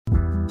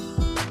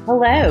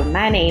Hello,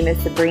 my name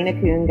is Sabrina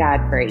Kuhn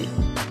Godfrey.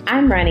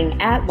 I'm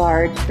running at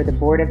large for the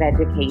Board of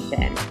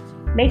Education,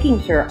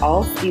 making sure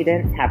all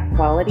students have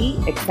quality,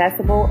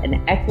 accessible,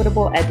 and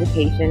equitable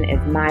education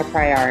is my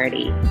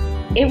priority.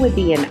 It would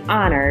be an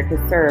honor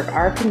to serve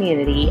our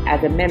community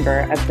as a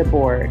member of the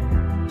board.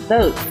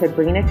 Vote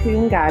Sabrina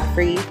Kuhn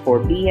Godfrey for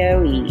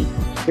BOE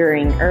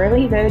during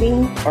early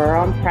voting or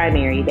on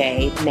primary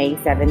day, May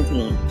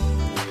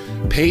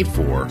 17th. Paid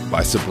for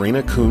by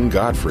Sabrina Kuhn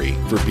Godfrey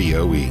for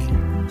BOE.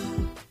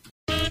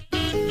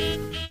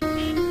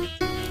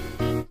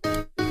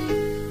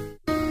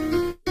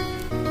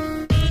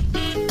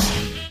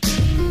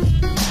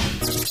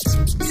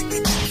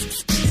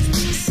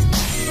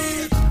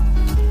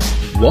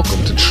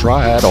 Welcome to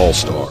Triad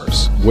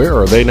All-Stars. Where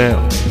are they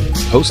now?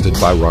 Hosted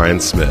by Ryan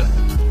Smith.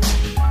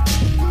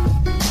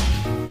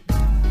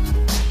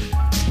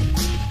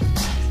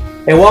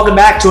 And welcome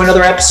back to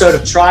another episode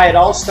of Triad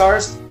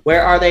All-Stars.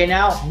 Where are they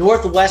now?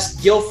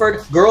 Northwest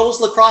Guilford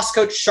girls lacrosse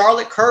coach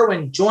Charlotte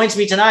Kerwin joins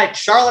me tonight.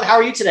 Charlotte, how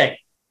are you today?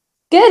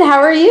 Good.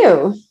 How are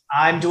you?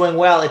 I'm doing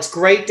well. It's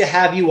great to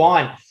have you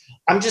on.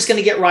 I'm just going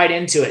to get right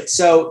into it.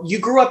 So you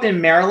grew up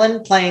in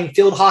Maryland playing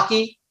field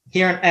hockey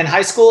here in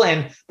high school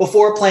and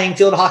before playing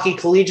field hockey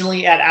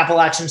collegiately at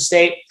Appalachian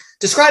State.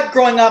 Describe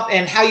growing up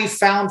and how you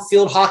found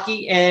field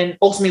hockey and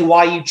ultimately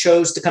why you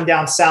chose to come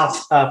down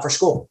south for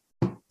school.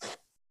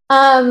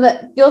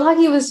 Field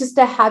hockey was just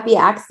a happy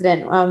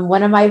accident.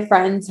 One of my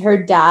friends,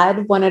 her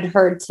dad wanted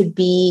her to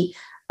be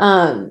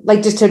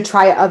just to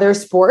try other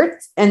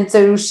sports. And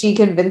so she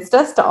convinced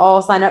us to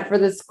all sign up for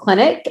this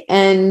clinic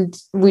and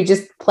we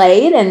just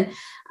played. And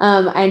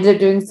I ended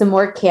up doing some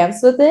more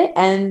camps with it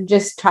and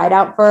just tried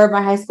out for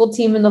my high school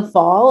team in the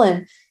fall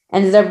and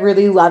ended up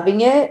really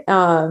loving it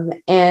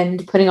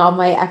and putting all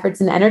my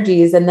efforts and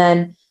energies. And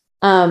then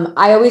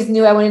I always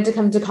knew I wanted to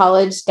come to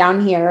college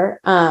down here.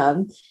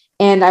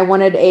 And I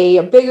wanted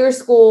a bigger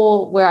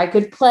school where I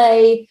could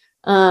play,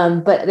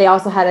 but they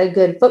also had a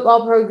good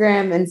football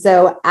program. And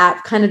so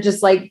App kind of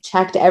just like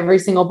checked every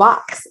single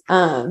box.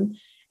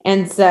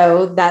 And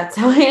so that's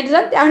how I ended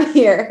up down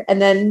here and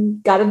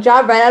then got a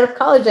job right out of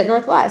college at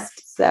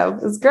Northwest. So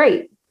it was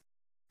great.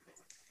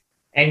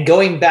 And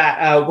going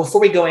back,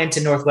 before we go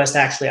into Northwest,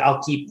 actually,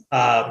 I'll keep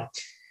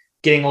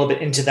getting a little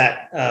bit into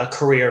that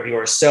career of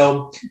yours.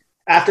 So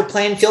after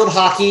playing field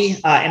hockey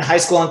in high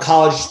school and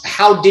college,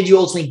 how did you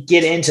ultimately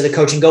get into the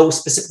coaching? Go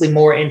specifically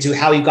more into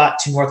how you got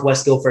to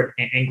Northwest Guilford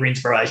and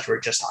Greensboro, as you were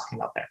just talking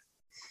about there.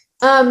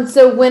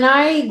 So when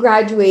I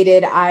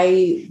graduated,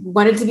 I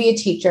wanted to be a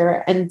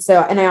teacher. And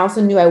I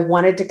also knew I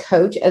wanted to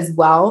coach as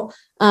well.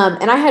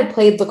 And I had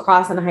played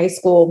lacrosse in high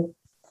school.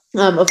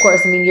 Of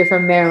course, I mean, you're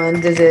from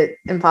Maryland. Is it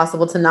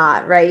impossible to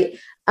not, right?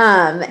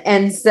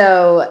 And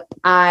so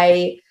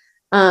I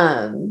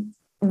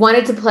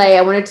wanted to play.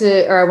 I wanted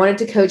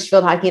to coach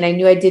field hockey, and I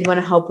knew I did want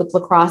to help with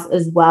lacrosse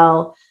as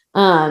well.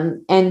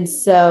 And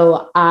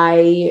so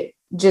I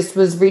just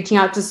was reaching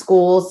out to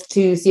schools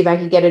to see if I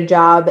could get a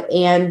job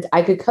and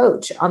I could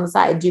coach on the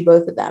side, do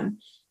both of them.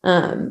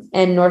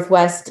 And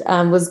Northwest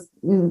was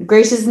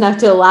gracious enough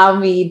to allow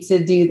me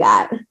to do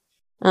that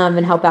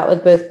and help out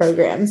with both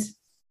programs.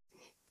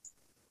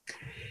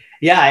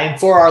 Yeah. And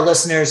for our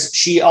listeners,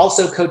 she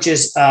also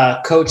coaches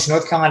Coach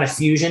North Carolina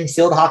Fusion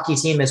field hockey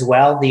team as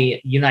well, the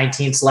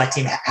U19 select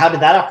team. How did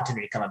that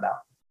opportunity come about?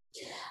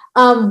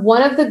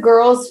 One of the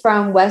girls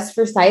from West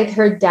Forsyth,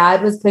 her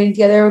dad was putting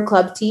together a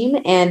club team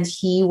and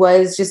he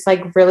was just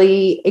like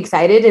really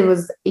excited and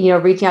was,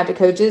 reaching out to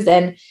coaches,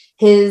 and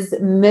his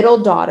middle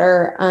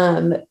daughter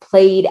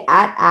played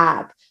at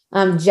App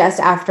just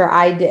after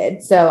I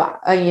did. So,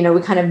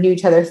 we kind of knew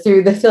each other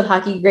through the field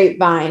hockey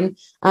grapevine.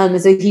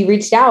 So he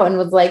reached out and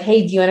was like,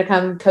 hey, do you want to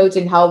come coach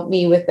and help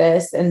me with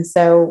this? And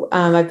so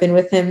I've been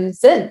with him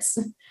since,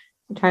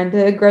 trying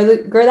to grow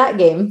that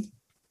game.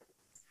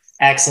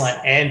 Excellent.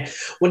 And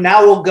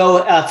now we'll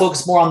go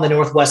focus more on the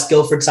Northwest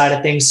Guilford side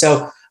of things.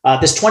 So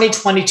this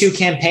 2022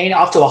 campaign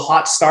off to a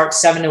hot start,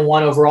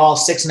 7-1 overall,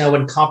 6-0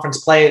 in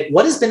conference play.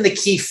 What has been the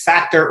key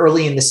factor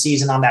early in the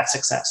season on that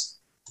success?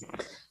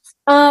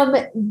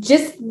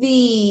 Just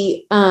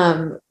the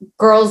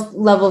girls'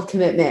 level of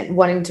commitment,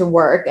 wanting to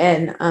work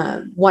and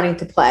wanting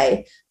to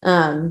play.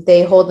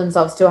 They hold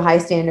themselves to a high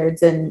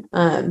standards, and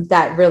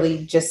that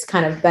really just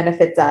kind of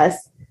benefits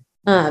us.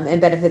 And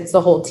benefits the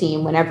whole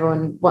team when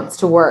everyone wants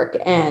to work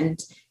and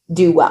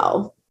do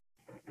well.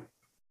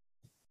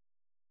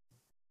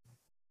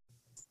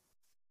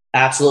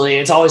 Absolutely.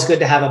 It's always good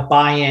to have a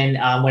buy-in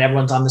when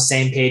everyone's on the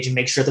same page and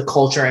make sure the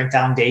culture and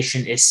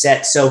foundation is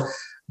set. So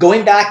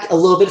going back a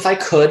little bit, if I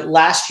could,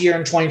 last year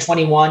in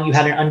 2021, you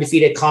had an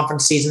undefeated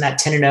conference season at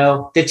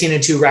 10-0,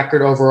 15-2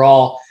 record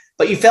overall,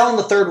 but you fell in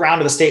the third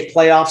round of the state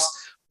playoffs.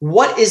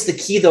 What is the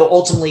key, though,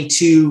 ultimately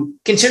to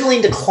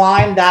continuing to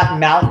climb that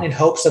mountain in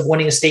hopes of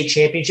winning a state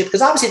championship?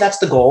 Because obviously that's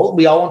the goal.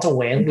 We all want to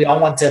win. We all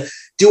want to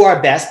do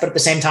our best. But at the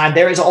same time,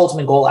 there is an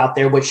ultimate goal out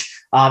there, which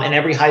in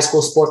every high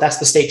school sport, that's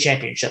the state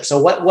championship.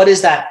 So what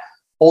is that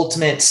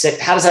ultimate,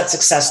 how does that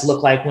success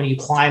look like when you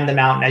climb the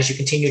mountain as you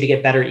continue to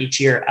get better each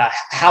year?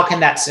 How can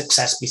that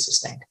success be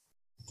sustained?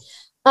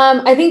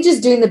 I think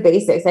just doing the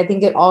basics. I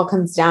think it all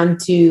comes down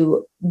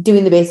to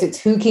doing the basics.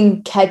 Who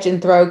can catch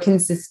and throw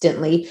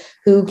consistently?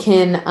 Who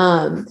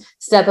can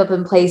step up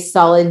and play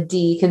solid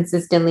D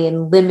consistently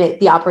and limit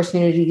the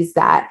opportunities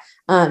that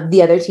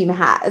the other team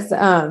has?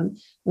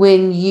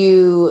 When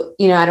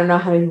I don't know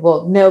how many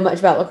people know much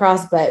about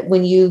lacrosse, but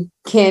when you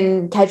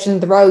can catch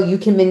and throw, you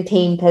can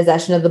maintain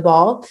possession of the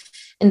ball.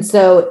 And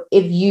so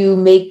if you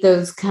make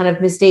those kind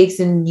of mistakes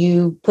and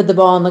you put the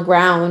ball on the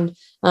ground,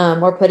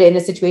 or put it in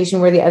a situation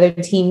where the other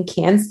team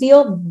can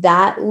steal,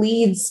 that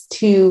leads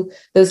to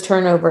those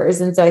turnovers.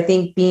 And so I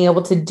think being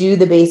able to do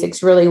the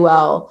basics really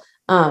well,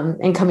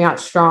 and coming out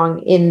strong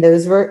in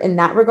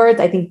that regard,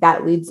 I think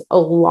that leads a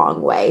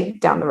long way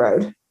down the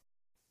road.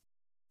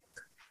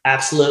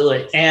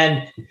 Absolutely.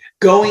 And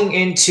going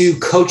into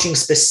coaching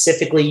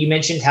specifically, you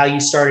mentioned how you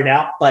started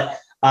out, but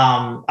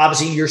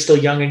obviously you're still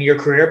young in your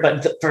career,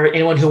 but for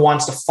anyone who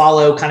wants to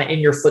follow kind of in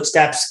your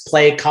footsteps,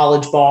 play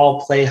college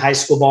ball, play high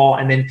school ball,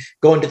 and then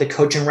go into the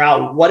coaching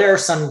route, what are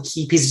some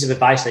key pieces of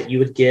advice that you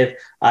would give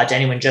to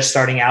anyone just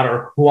starting out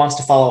or who wants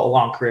to follow a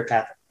long career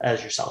path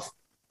as yourself?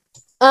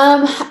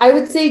 I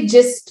would say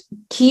just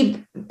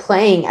keep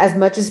playing as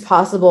much as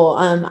possible.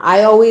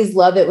 I always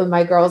love it when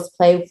my girls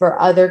play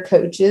for other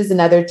coaches and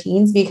other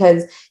teams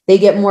because they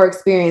get more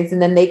experience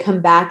and then they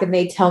come back and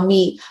they tell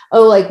me,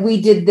 oh, like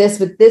we did this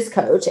with this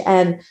coach.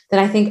 And then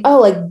I think, oh,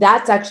 like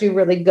that's actually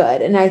really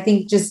good. And I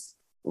think just,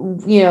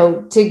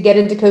 to get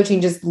into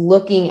coaching, just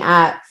looking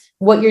at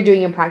what you're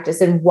doing in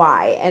practice and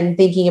why, and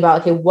thinking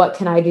about, okay, what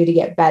can I do to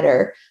get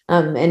better?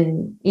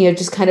 And,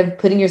 just kind of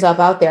putting yourself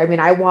out there. I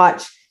mean, I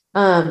watch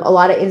a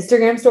lot of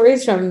Instagram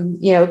stories from,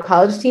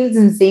 college teams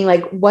and seeing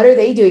like, what are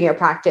they doing at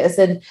practice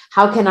and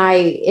how can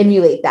I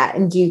emulate that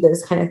and do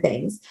those kind of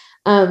things.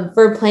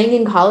 For playing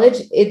in college,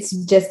 it's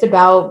just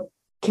about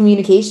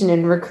communication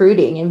and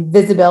recruiting and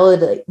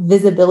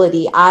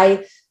visibility.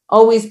 I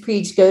always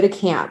preach, go to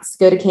camps,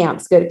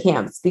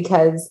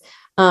 because,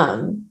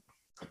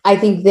 I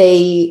think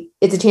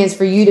it's a chance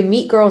for you to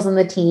meet girls on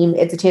the team.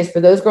 It's a chance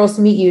for those girls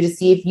to meet you to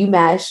see if you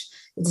mesh.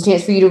 It's a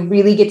chance for you to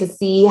really get to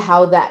see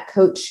how that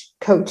coach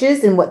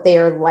coaches and what they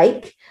are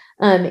like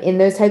in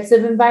those types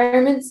of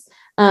environments.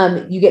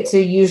 You get to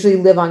usually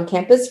live on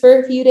campus for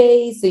a few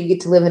days. So you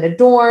get to live in a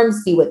dorm,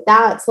 see what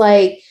that's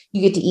like.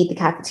 You get to eat the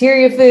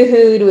cafeteria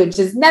food, which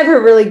is never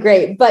really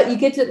great, but you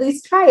get to at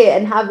least try it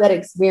and have that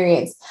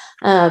experience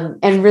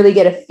and really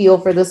get a feel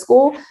for the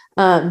school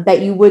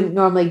that you wouldn't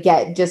normally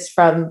get just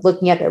from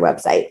looking at their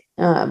website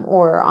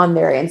or on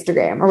their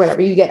Instagram or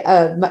whatever. You get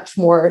a much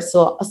more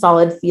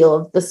solid feel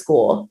of the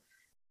school.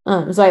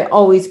 So I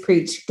always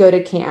preach, go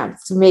to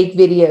camps, make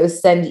videos,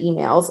 send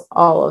emails,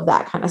 all of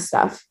that kind of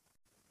stuff.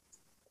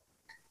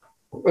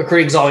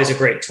 Recruiting is always a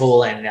great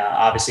tool. And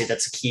obviously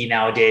that's a key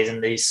nowadays in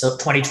these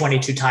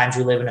 2022 times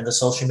we live in the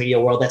social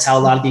media world. That's how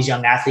a lot of these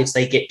young athletes,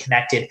 they get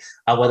connected,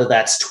 whether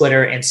that's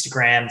Twitter,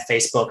 Instagram,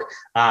 Facebook,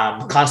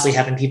 constantly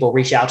having people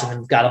reach out to them.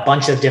 We've got a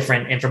bunch of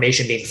different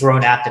information being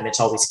thrown at them. It's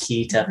always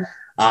key to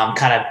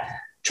kind of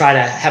try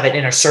to have an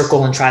inner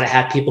circle and try to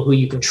have people who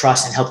you can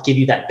trust and help give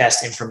you that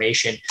best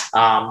information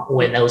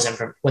when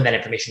that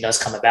information does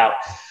come about.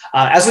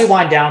 As we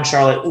wind down,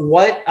 Charlotte,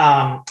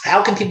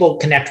 how can people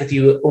connect with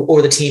you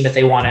or the team if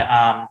they want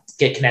to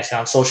get connected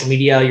on social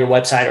media, your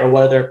website, or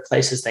what other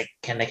places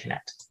can they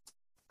connect?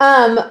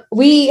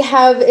 We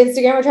have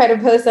Instagram. I try to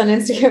post on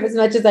Instagram as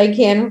much as I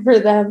can for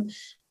them.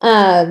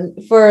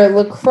 For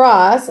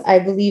lacrosse, I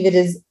believe it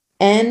is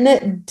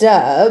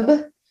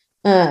NDub.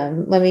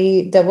 Let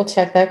me double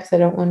check that because I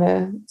don't want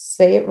to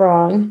say it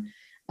wrong.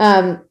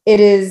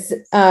 It is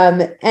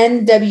NWHS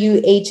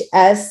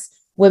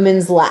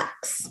Women's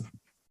Lax.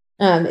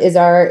 Is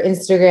our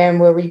Instagram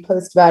where we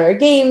post about our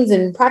games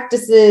and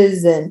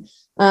practices and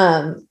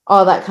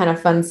all that kind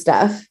of fun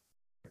stuff.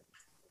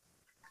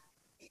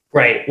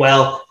 Great.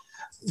 Well,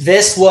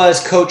 this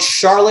was Coach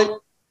Charlotte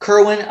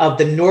Kerwin of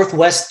the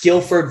Northwest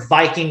Guilford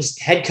Vikings,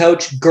 head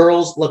coach,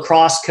 girls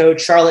lacrosse coach.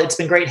 Charlotte, it's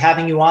been great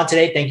having you on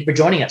today. Thank you for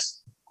joining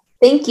us.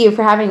 Thank you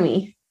for having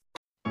me.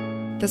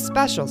 The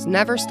specials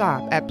never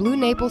stop at Blue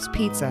Naples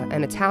Pizza,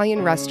 an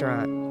Italian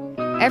restaurant.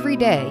 Every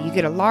day, you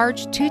get a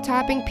large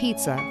 2-topping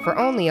pizza for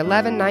only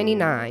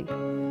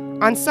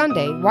 $11.99. On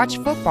Sunday, watch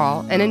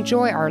football and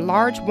enjoy our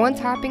large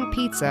 1-topping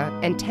pizza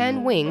and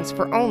 10 wings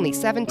for only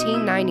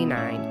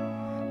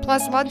 $17.99.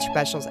 Plus lunch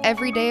specials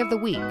every day of the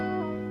week.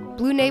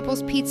 Blue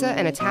Naples Pizza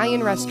and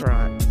Italian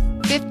Restaurant,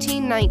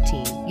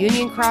 1519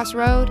 Union Cross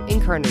Road in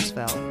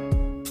Kernersville.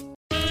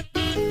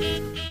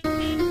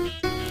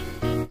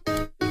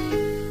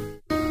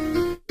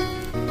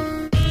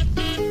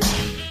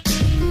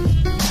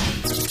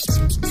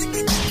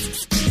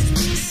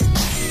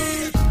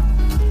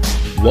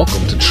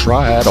 Welcome to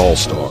Triad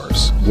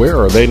All-Stars. Where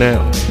are they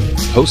now?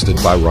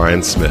 Hosted by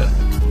Ryan Smith.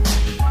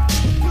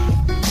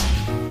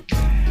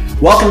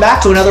 Welcome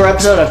back to another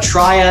episode of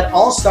Triad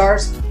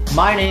All-Stars.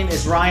 My name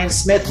is Ryan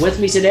Smith.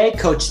 With me today,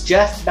 Coach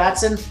Jeff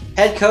Batson,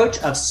 head coach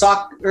of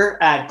soccer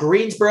at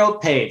Greensboro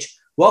Page.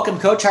 Welcome,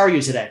 Coach. How are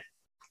you today?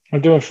 I'm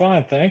doing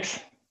fine,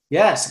 thanks.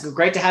 Yes,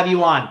 great to have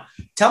you on.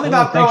 Tell me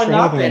about growing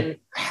up and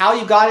how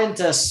you got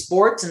into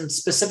sports and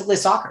specifically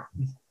soccer.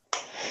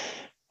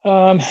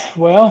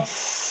 Well,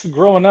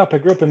 growing up, I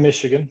grew up in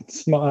Michigan,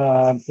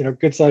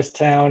 good sized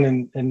town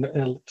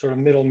in sort of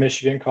middle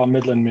Michigan called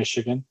Midland,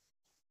 Michigan.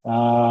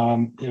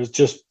 It was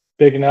just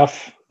big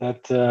enough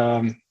that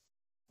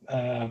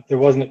there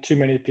wasn't too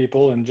many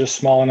people and just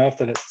small enough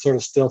that it sort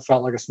of still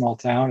felt like a small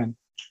town. And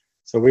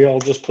so we all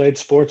just played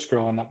sports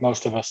growing up,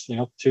 most of us,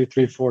 2,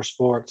 3, 4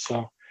 sports.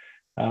 So,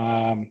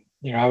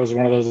 I was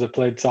one of those that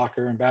played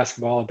soccer and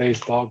basketball and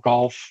baseball,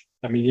 golf.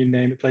 I mean, you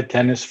name it, played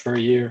tennis for a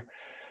year.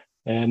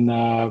 And,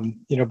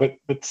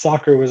 but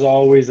soccer was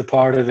always a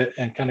part of it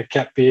and kind of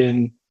kept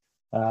being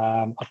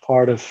a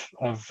part of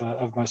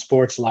my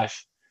sports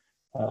life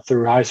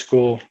through high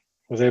school.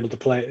 Was able to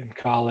play it in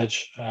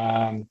college. So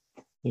I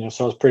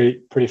was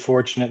pretty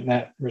fortunate in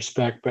that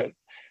respect. But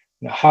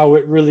how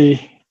it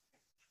really,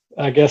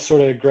 I guess,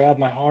 sort of grabbed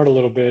my heart a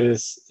little bit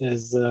is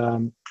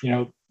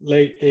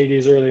late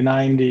 80s, early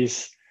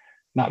 90s.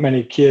 Not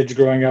many kids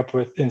growing up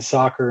in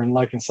soccer and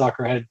liking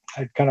soccer had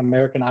kind of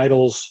American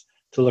idols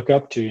to look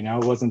up to.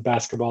 It wasn't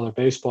basketball or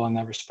baseball in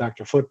that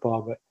respect, or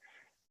football, but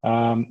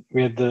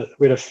we had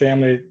a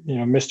family,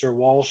 Mr.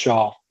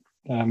 Walshaw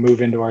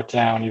move into our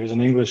town. He was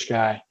an English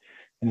guy,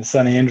 and his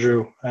son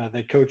Andrew,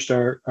 they coached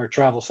our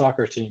travel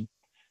soccer team.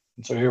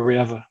 And so here we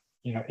have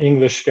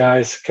English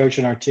guys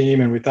coaching our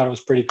team, and we thought it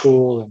was pretty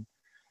cool,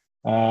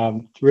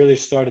 and really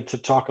started to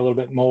talk a little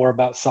bit more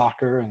about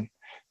soccer.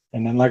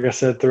 And then, like I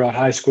said, throughout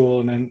high school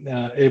and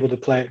then able to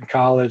play it in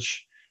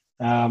college,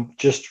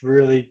 just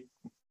really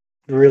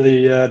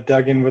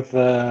dug in with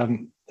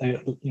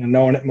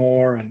knowing it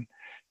more and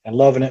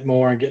loving it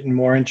more and getting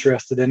more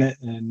interested in it,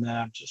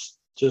 and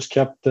just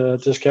kept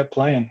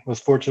playing. Was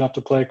fortunate enough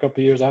to play a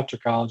couple of years after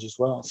college as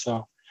well.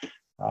 So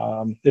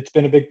it's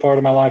been a big part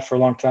of my life for a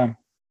long time.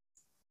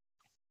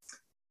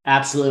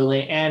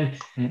 Absolutely. And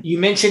you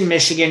mentioned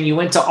Michigan. You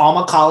went to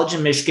Alma College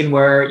in Michigan,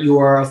 where you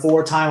were a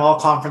 4-time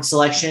all-conference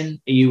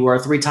selection. You were a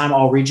 3-time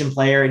all-region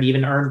player and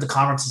even earned the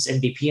conference's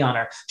MVP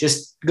honor.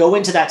 Just go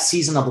into that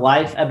season of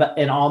life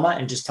in Alma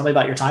and just tell me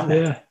about your time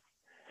there.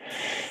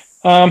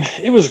 Yeah.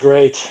 It was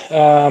great.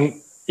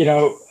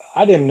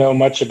 I didn't know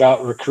much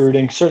about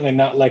recruiting, certainly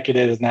not like it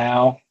is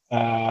now.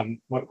 I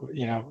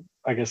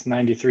guess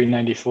 93,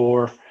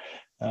 94,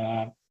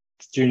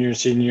 junior,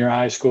 senior year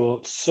high school,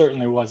 it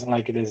certainly wasn't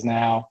like it is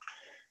now.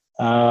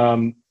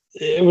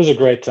 It was a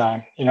great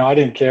time. I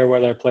didn't care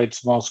whether I played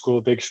small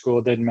school, big school,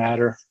 it didn't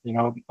matter.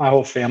 My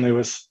whole family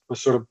was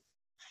sort of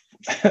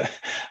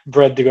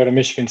bred to go to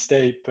Michigan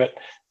State, but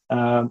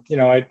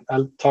I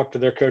talked to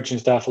their coaching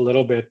staff a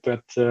little bit,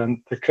 but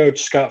the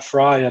coach, Scott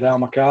Fry at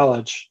Alma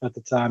College at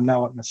the time,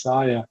 now at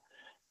Messiah,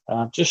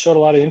 just showed a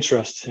lot of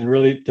interest and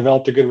really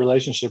developed a good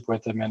relationship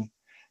with him. And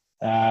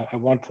at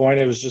one point,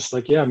 it was just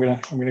like, yeah, I'm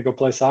gonna go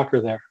play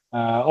soccer there.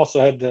 Also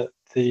had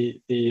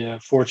the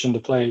fortune to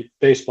play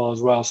baseball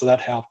as well, so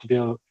that helped to be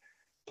able to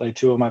play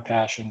 2 of my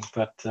passions.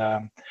 But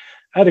I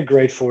had a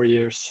great 4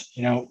 years.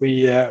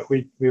 We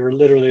were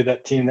literally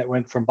that team that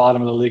went from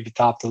bottom of the league to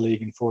top of the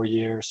league in 4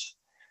 years.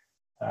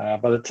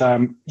 By the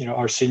time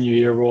our senior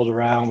year rolled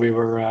around, we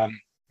were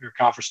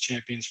conference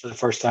champions for the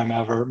first time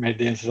ever. Made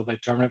the NCAA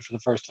tournament for the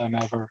first time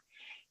ever.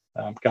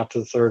 Got to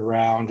the 3rd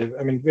round.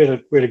 I mean, we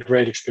had a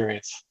great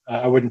experience.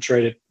 I wouldn't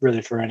trade it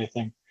really for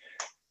anything.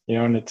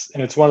 And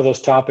it's one of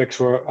those topics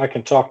where I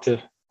can talk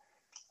to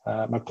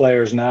my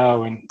players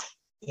now, and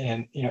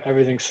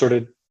everything's sort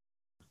of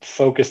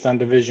focused on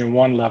Division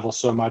I level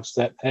so much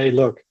that, hey,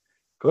 look,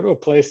 go to a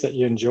place that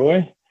you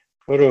enjoy,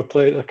 go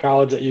to a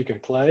college that you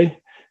can play,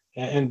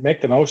 and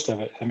make the most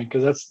of it. I mean,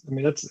 because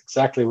that's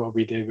exactly what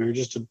we did. We were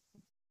just a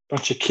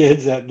bunch of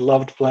kids that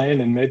loved playing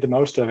and made the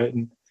most of it,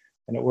 and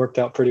it worked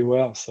out pretty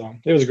well. So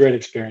it was a great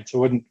experience. I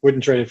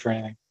wouldn't trade it for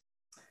anything.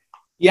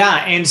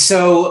 Yeah. And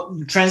so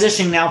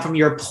transitioning now from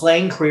your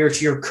playing career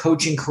to your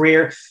coaching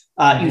career,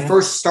 you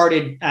first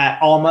started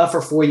at Alma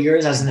for 4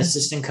 years as an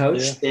assistant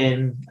coach,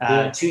 then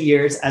 2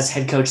 years as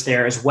head coach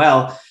there as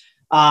well.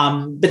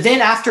 But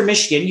then after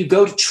Michigan, you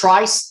go to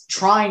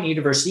Trine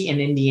University in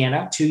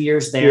Indiana, 2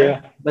 years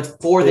there,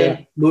 before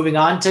then moving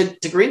on to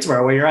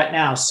Greensboro, where you're at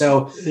now.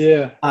 So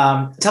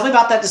tell me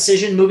about that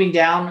decision, moving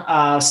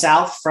down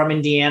south from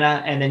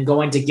Indiana and then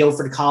going to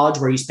Guilford College,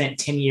 where you spent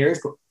 10 years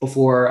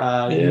before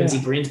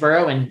UNC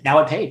Greensboro and now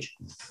at Page.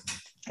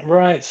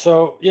 Right.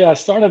 So, I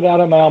started out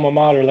at my alma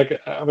mater.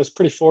 Like, I was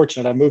pretty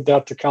fortunate. I moved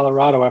out to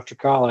Colorado after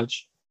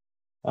college,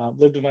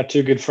 lived with my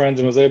 2 good friends,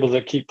 and was able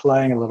to keep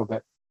playing a little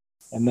bit.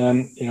 And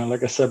then,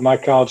 like I said, my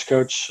college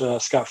coach,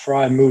 Scott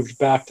Fry, moved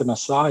back to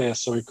Messiah.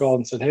 So he called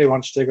and said, hey, why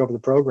don't you take over the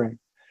program?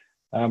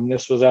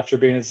 This was after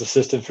being his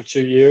assistant for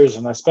 2 years.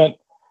 And I spent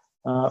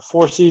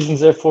 4 seasons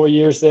there, 4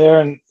 years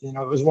there. And,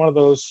 it was one of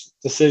those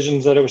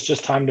decisions that it was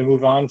just time to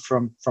move on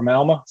from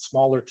Alma,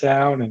 smaller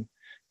town, and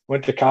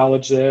went to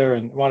college there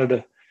and wanted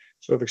to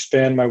sort of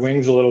expand my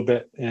wings a little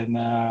bit.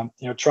 And,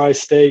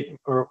 Tri-State,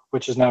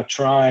 which is now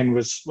Trine,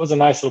 was a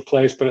nice little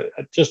place, but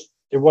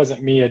it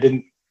wasn't me. I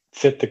didn't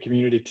fit the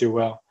community too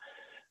well.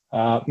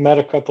 Met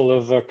a couple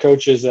of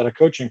coaches at a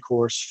coaching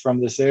course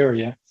from this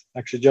area.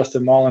 Actually,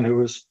 Justin Mullen, who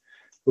was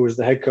who was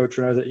the head coach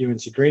when I was at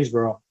UNC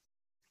Greensboro,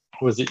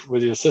 was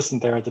the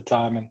assistant there at the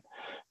time, and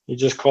he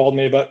just called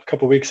me about a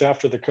couple of weeks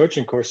after the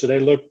coaching course. Said, "Hey,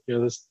 look,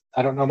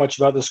 I don't know much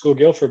about the school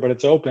Guilford, but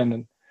it's open."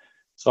 And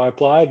so I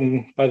applied,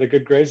 and by the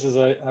good graces,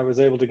 I was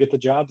able to get the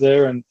job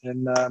there, and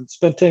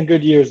spent 10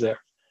 good years there.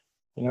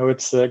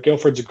 It's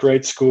Guilford's a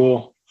great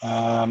school,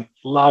 a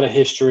lot of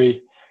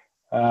history.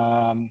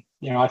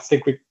 I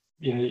think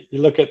you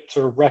look at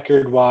sort of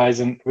record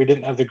wise, and we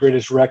didn't have the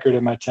greatest record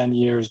in my 10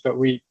 years, but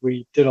we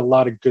did a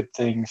lot of good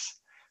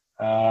things.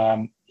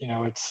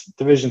 It's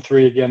Division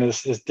III again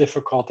is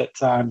difficult at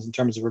times in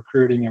terms of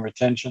recruiting and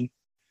retention.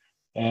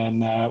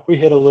 And we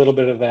hit a little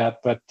bit of that,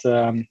 but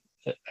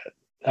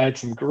I had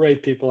some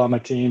great people on my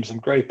team, some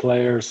great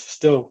players,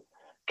 still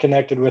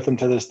connected with them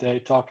to this day,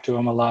 talk to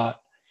them a lot.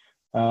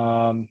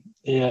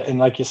 And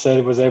like you said,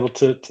 I was able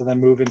to then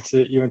move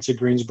into UNC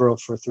Greensboro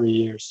for 3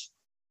 years,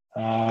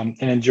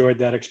 and enjoyed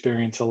that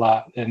experience a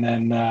lot. And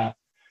then,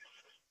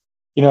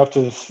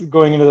 after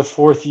going into the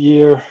fourth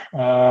year,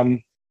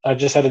 I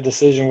just had a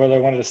decision whether I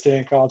wanted to stay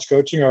in college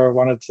coaching or I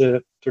wanted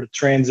to sort of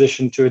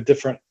transition to a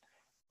different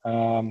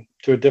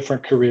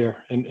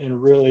career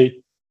and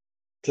really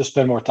to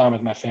spend more time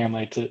with my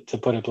family, to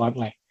put it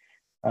bluntly.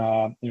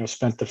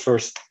 Spent the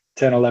first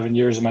 10, 11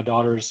 years of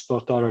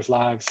both daughters'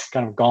 lives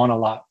kind of gone a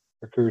lot,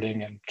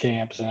 recruiting and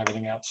camps and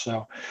everything else.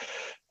 So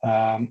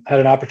had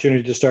an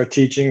opportunity to start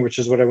teaching, which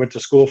is what I went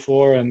to school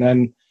for. And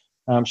then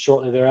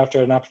shortly thereafter,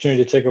 I had an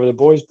opportunity to take over the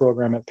boys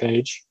program at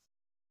Page,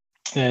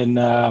 and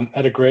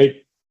had a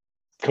great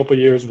couple of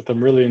years with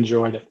them. Really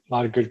enjoyed it. A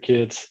lot of good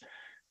kids.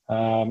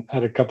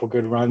 Had a couple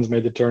good runs,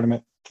 made the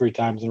tournament 3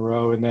 times in a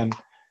row. And then,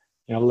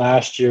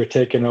 last year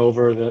taking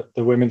over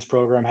the women's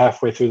program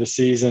halfway through the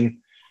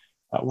season.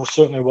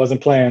 Certainly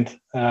wasn't planned.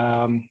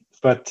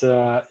 But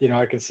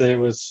I can say it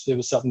was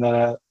something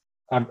that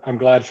I'm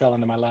glad fell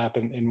into my lap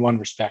in one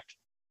respect.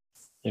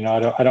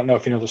 I don't know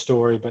if you know the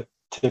story, but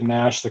Tim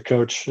Nash, the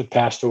coach, had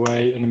passed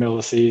away in the middle of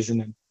the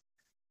season,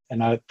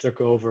 and I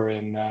took over,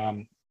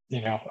 and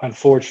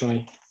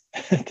unfortunately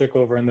took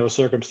over in those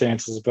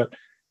circumstances, but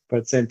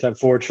at the same time,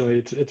 fortunately,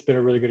 it's been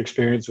a really good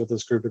experience with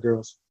this group of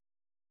girls.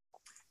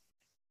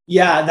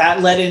 Yeah,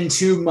 that led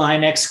into my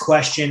next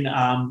question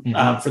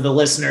for the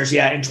listeners.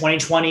 Yeah, in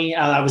 2020,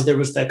 there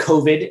was the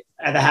COVID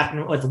that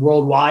happened with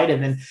worldwide,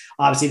 and then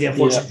obviously the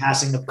unfortunate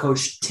passing of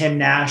Coach Tim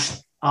Nash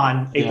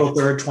on April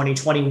 3rd,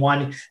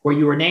 2021, where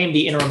you were named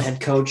the interim head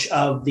coach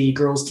of the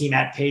girls team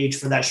at Page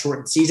for that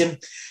shortened season.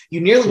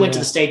 You nearly went to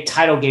the state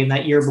title game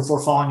that year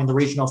before falling in the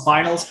regional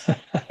finals.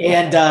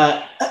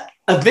 And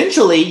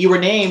eventually you were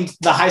named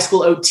the High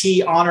School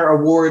OT Honor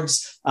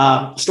Awards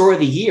Story of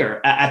the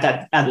Year at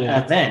that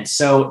event.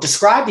 So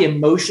describe the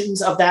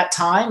emotions of that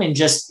time and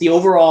just the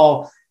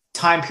overall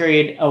time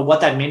period of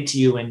what that meant to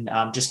you, and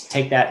just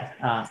take that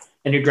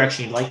in your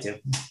direction you'd like to.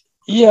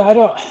 Yeah,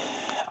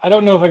 I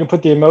don't know if I can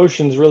put the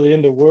emotions really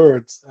into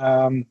words.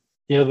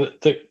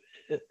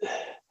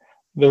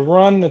 The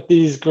run that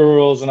these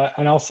girls, and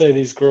I'll say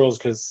these girls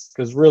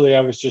because really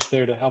I was just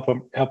there to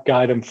help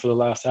guide them for the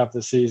last half of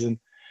the season.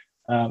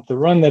 The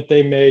run that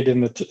they made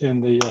in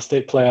the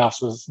state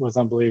playoffs was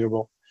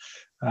unbelievable.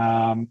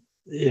 From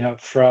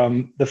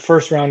the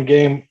first round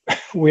game,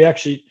 we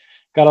actually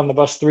got on the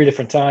bus 3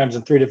 different times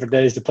and 3 different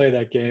days to play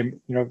that game.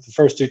 The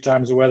first 2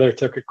 times the weather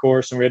took a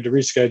course and we had to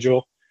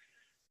reschedule.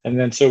 And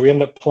then so we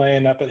ended up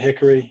playing up at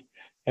Hickory.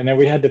 And then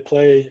we had to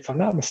play, if I'm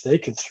not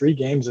mistaken, 3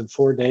 games in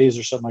 4 days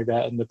or something like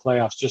that in the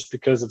playoffs, just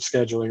because of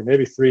scheduling,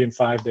 maybe 3 and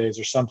 5 days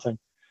or something.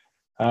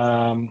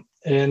 And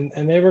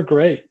they were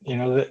great.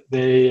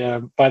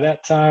 They by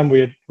that time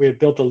we had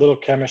built a little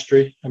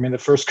chemistry. I mean, the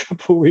first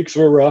couple of weeks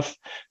were rough.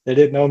 They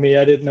didn't know me,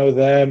 I didn't know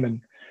them,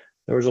 and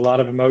there was a lot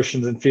of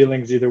emotions and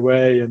feelings either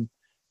way. And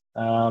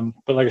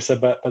but like I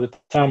said, by the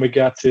time we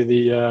got to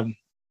the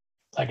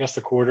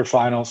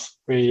quarterfinals,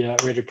 we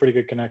had a pretty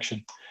good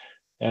connection.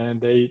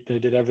 And they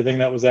did everything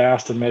that was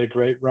asked and made a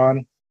great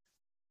run.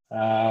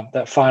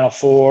 That Final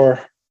Four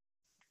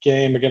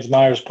game against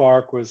Myers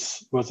Park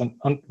was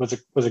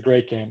a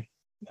great game.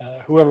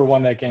 Whoever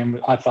won that game,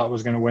 I thought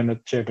was going to win the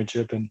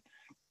championship, and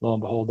lo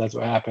and behold, that's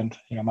what happened.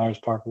 Myers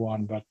Park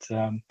won, but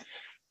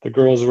the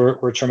girls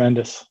were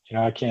tremendous.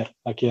 I can't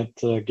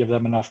give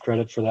them enough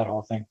credit for that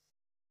whole thing,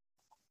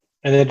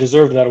 and they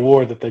deserved that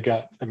award that they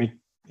got. I mean,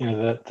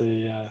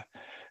 the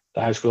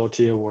High School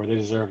OT award, they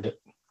deserved it.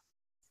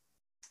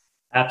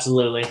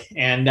 Absolutely.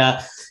 And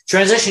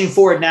transitioning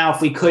forward now, if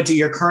we could, to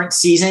your current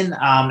season,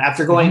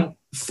 after going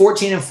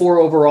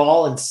 14-4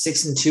 overall and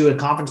 6-2 in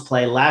conference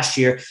play last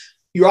year,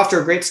 you're off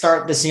to a great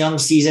start this young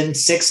season,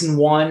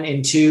 6-1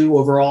 and 2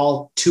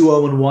 overall,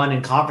 2-0-1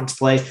 in conference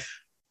play,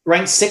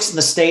 ranked 6th in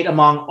the state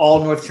among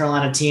all North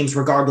Carolina teams,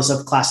 regardless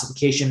of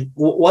classification.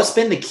 What's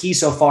been the key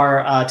so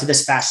far to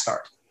this fast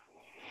start?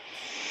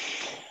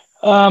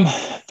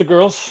 The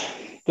girls.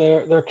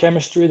 Their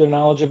chemistry, their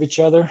knowledge of each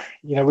other.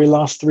 We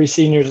lost 3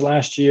 seniors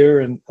last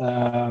year, and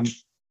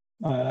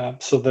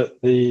so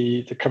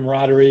the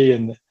camaraderie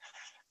and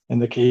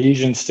the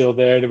cohesion still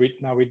there.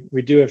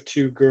 We do have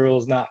 2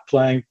 girls not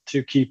playing,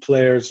 2 key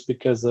players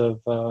because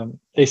of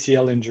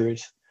ACL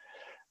injuries.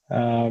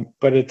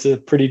 but it's a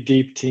pretty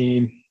deep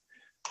team.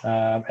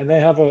 And they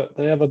have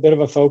a bit of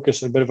a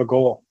focus and a bit of a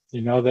goal.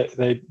 You know,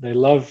 they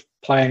love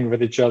playing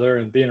with each other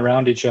and being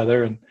around each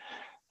other. And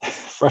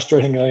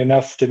frustratingly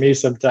enough to me,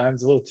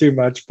 sometimes a little too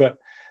much. But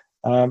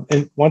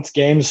and once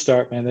games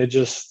start, man, they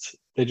just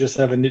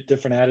have a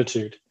different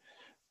attitude.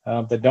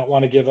 They don't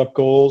want to give up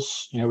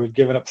goals. You know, we've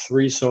given up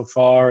 3 so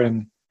far,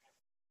 and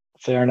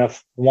fair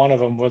enough, one of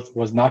them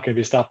was not going to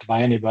be stopped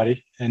by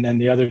anybody, and then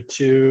the other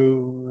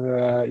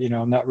 2,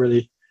 not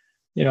really,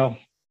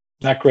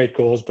 not great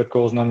goals, but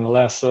goals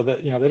nonetheless. So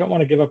that, they don't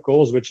want to give up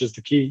goals, which is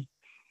the key.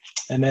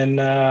 And then,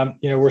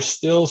 we're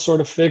still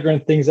sort of figuring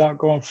things out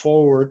going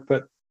forward,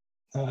 but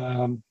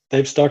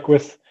they've stuck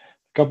with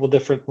a couple of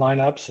different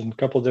lineups and a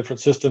couple of different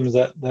systems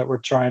that we're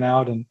trying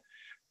out, and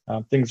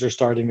things are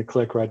starting to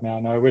click right now.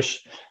 Now, I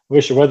wish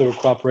the weather would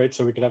cooperate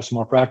so we could have some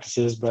more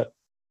practices, but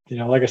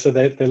like I said,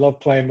 they love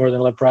playing more than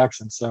they love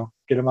practicing. So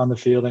get them on the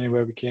field any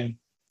way we can.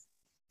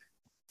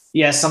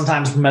 Yeah,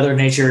 sometimes Mother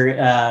Nature,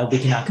 we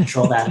cannot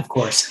control that, of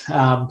course.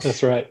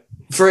 That's right.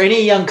 For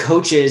any young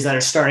coaches that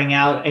are starting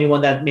out,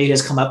 anyone that maybe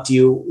has come up to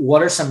you,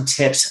 what are some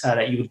tips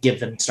that you would give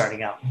them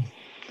starting out?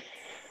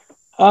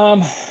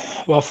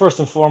 Well, first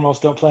and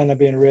foremost, don't plan on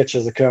being rich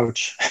as a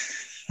coach.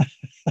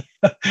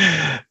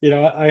 I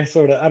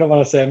don't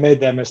want to say I made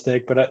that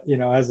mistake, but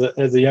as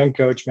a young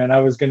coach, man, I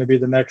was going to be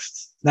the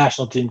next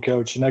national team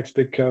coach, the next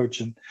big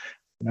coach. And,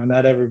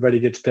 not everybody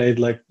gets paid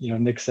like,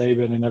 Nick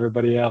Saban and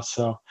everybody else.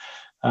 So,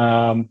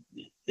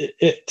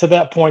 to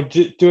that point,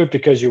 do it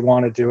because you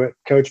want to do it.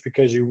 Coach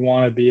because you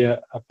want to be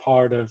a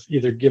part of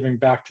either giving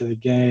back to the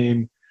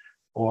game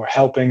or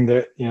helping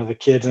the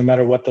kids, no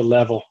matter what the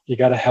level. You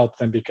got to help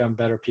them become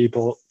better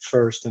people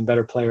first and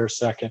better players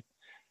second.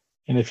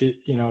 And if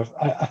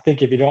I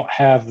think if you don't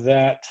have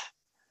that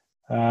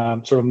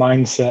sort of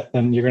mindset,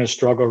 then you're going to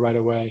struggle right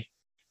away.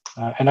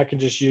 And I can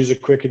just use a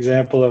quick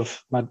example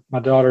of my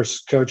daughter's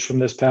coach from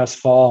this past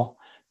fall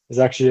is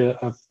actually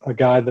a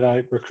guy that I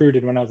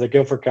recruited when I was at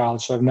Guilford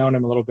College. So I've known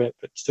him a little bit,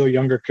 but still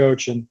younger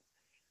coach. And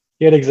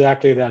he had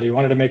exactly that. He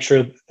wanted to make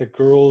sure the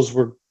girls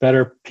were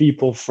better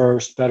people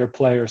first, better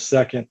players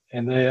second.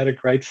 And they had a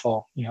great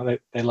fall.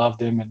 They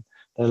loved him and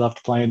they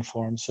loved playing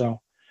for him.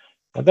 So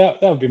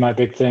that would be my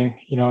big thing,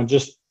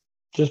 just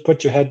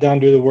put your head down,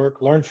 do the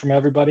work, learn from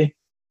everybody.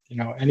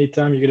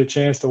 Anytime you get a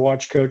chance to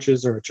watch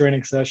coaches or a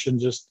training session,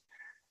 just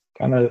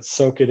kind of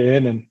soak it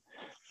in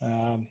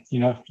and,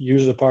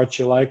 use the parts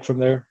you like from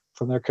their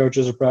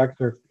coaches or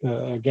practice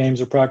or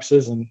games or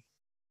practices and,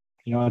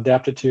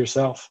 adapt it to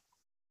yourself.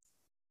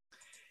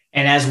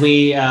 And as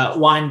we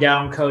wind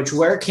down, Coach,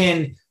 where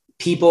can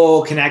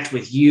people connect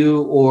with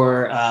you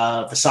or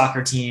the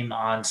soccer team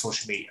on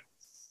social media?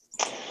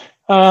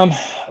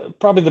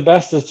 Probably the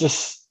best is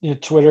just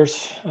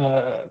Twitter's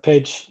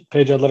Page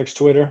Athletics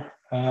Twitter.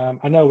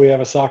 I know we have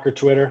a soccer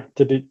Twitter.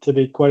 To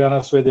be quite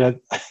honest with you,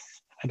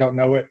 I don't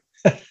know it.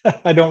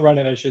 I don't run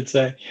it, I should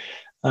say.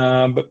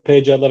 But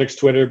Page Athletics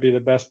Twitter would be the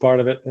best part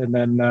of it, and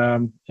then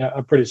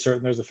I'm pretty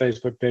certain there's a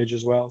Facebook page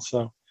as well.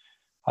 So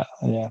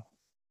that'd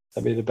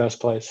be the best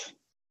place.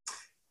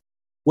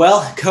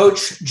 Well,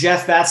 Coach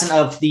Jeff Batson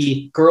of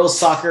the girls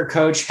soccer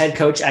head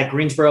coach at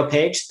Greensboro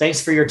Page, thanks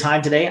for your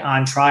time today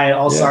on Try It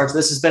All Stars.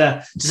 This has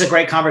been just a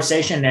great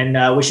conversation,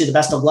 and wish you the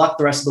best of luck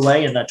the rest of the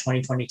way in the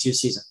 2022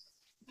 season.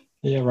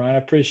 Yeah, Ryan, I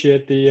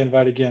appreciate the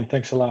invite again.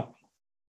 Thanks a lot.